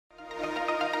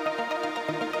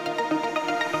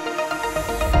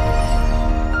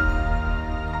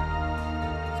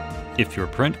If your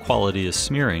print quality is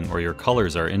smearing or your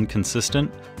colors are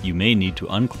inconsistent, you may need to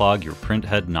unclog your print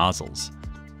head nozzles.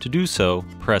 To do so,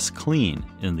 press Clean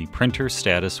in the Printer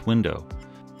Status window.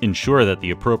 Ensure that the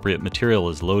appropriate material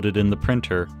is loaded in the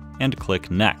printer and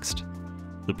click Next.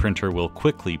 The printer will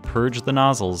quickly purge the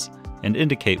nozzles and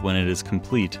indicate when it is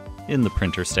complete in the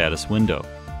Printer Status window.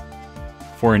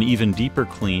 For an even deeper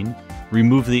clean,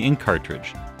 remove the ink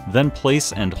cartridge, then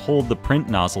place and hold the print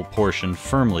nozzle portion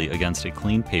firmly against a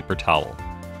clean paper towel.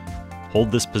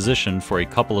 Hold this position for a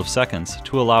couple of seconds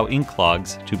to allow ink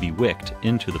clogs to be wicked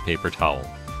into the paper towel.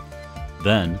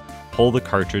 Then, pull the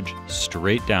cartridge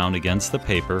straight down against the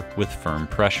paper with firm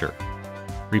pressure.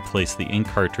 Replace the ink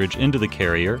cartridge into the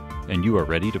carrier, and you are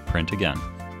ready to print again.